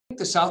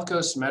The South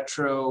Coast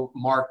Metro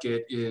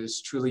market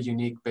is truly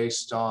unique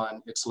based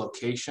on its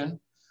location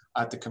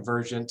at the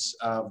convergence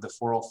of the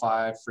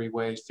 405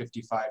 freeway,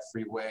 55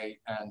 freeway,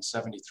 and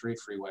 73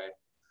 freeway.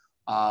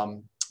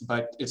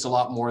 But it's a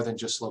lot more than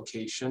just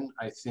location.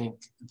 I think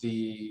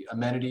the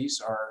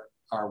amenities are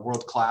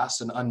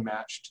world-class and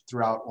unmatched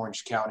throughout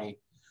Orange County.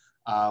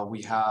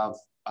 We have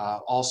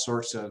all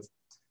sorts of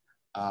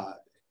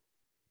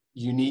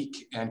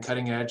unique and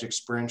cutting-edge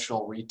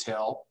experiential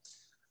retail.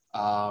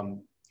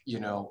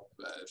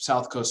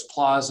 South Coast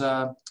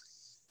Plaza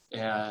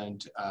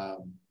and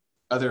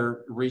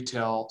other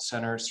retail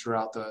centers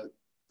throughout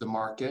the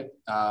market.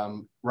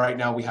 Right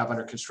now we have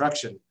under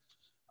construction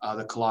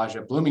the Collage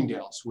at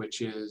Bloomingdale's,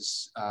 which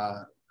is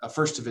a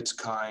first of its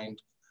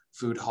kind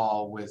food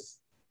hall with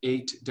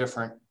 8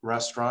 different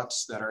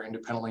restaurants that are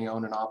independently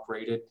owned and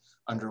operated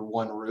under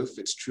one roof.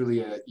 It's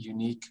truly a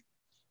unique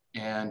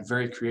and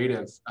very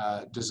creative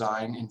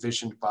design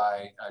envisioned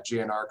by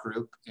GNR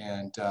Group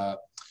and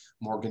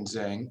Morgan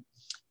Zhang.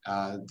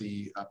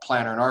 The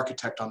planner and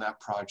architect on that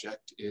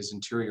project is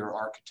Interior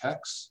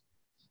Architects,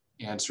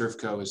 and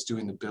Servco is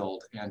doing the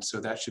build. And so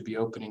that should be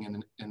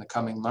opening in the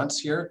coming months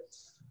here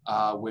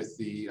with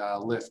the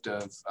lift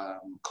of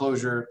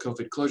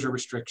COVID closure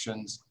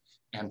restrictions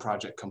and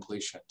project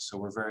completion. So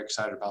we're very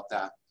excited about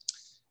that.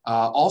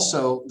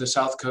 Also, the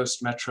South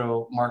Coast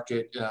Metro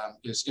market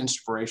is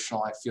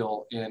inspirational, I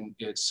feel, in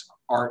its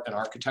art and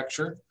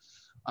architecture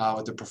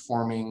with the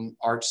Performing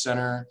Arts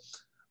Center,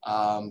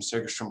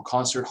 Segerstrom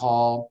Concert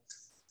Hall,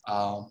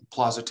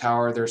 Plaza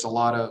Tower. There's a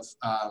lot of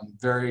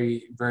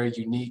very, very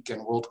unique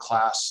and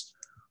world-class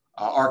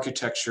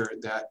architecture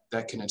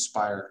that can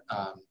inspire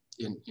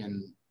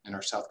in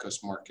our South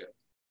Coast market.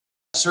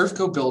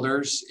 Servco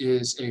Builders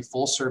is a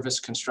full-service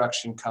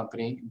construction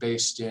company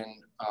based in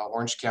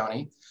Orange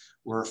County.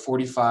 We're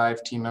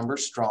 45 team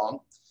members strong,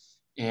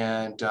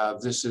 and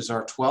this is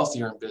our 12th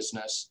year in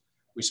business.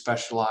 We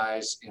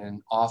specialize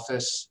in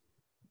office,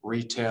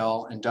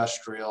 retail,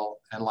 industrial,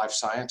 and life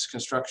science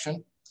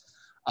construction.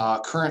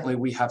 Currently,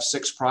 we have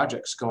 6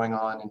 projects going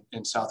on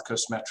in South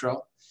Coast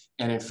Metro.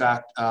 And in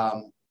fact,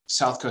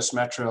 South Coast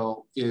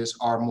Metro is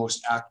our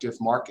most active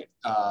market,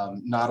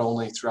 not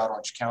only throughout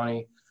Orange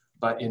County,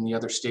 but in the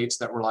other states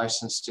that were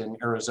licensed in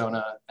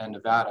Arizona and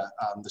Nevada.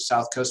 The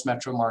South Coast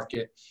Metro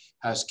market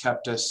has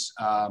kept us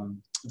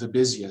the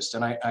busiest.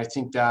 And I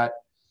think that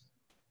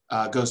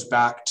goes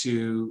back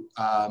to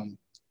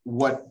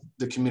what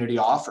the community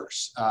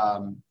offers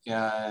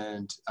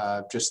and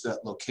just the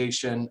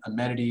location,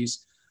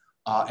 amenities,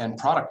 and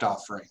product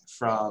offering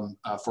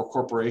for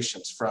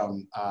corporations,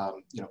 from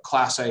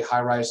Class A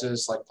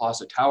high-rises like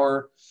Plaza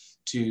Tower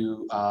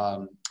to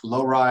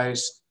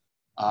low-rise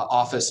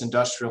office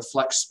industrial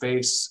flex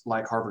space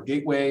like Harbor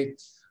Gateway.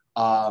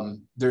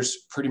 There's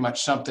pretty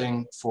much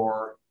something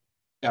for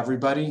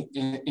everybody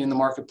in the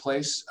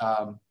marketplace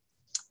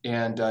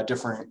and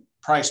different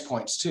price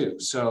points too.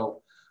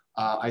 So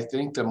I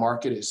think the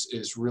market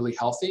is really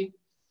healthy,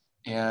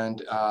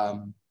 and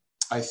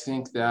I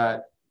think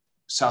that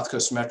South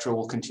Coast Metro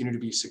will continue to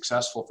be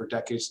successful for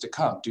decades to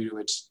come due to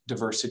its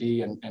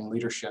diversity and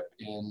leadership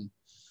in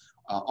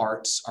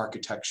arts,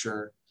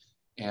 architecture,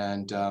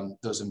 and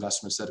those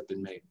investments that have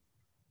been made.